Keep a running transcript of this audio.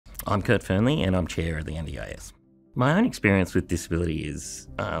I'm Kurt Fearnley and I'm chair of the NDIS. My own experience with disability is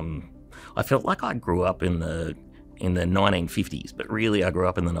I felt like I grew up in the 1950s, but really I grew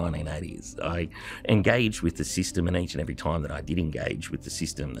up in the 1980s. I engaged with the system, and each and every time that I did engage with the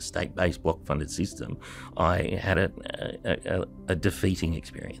system, the state-based block-funded system, I had a defeating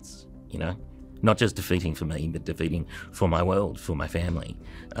experience, you know? Not just defeating for me, but defeating for my world, for my family.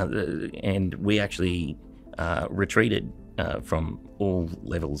 And we actually retreated from all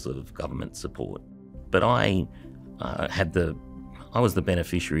levels of government support. But I was the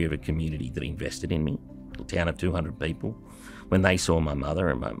beneficiary of a community that invested in me, a town of 200 people. When they saw my mother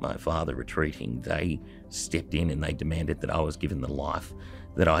and my father retreating, they stepped in and they demanded that I was given the life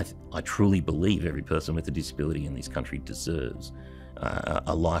that I truly believe every person with a disability in this country deserves.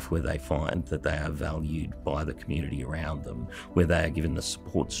 A life where they find that they are valued by the community around them, where they are given the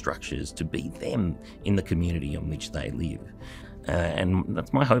support structures to be them in the community in which they live. And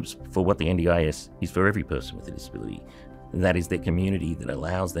that's my hopes for what the NDIS is for every person with a disability. And that is their community that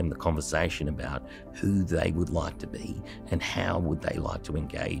allows them the conversation about who they would like to be and how would they like to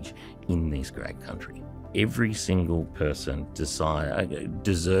engage in this great country. Every single person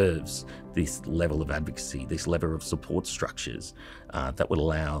deserves this level of advocacy, this level of support structures that would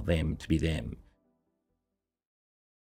allow them to be them.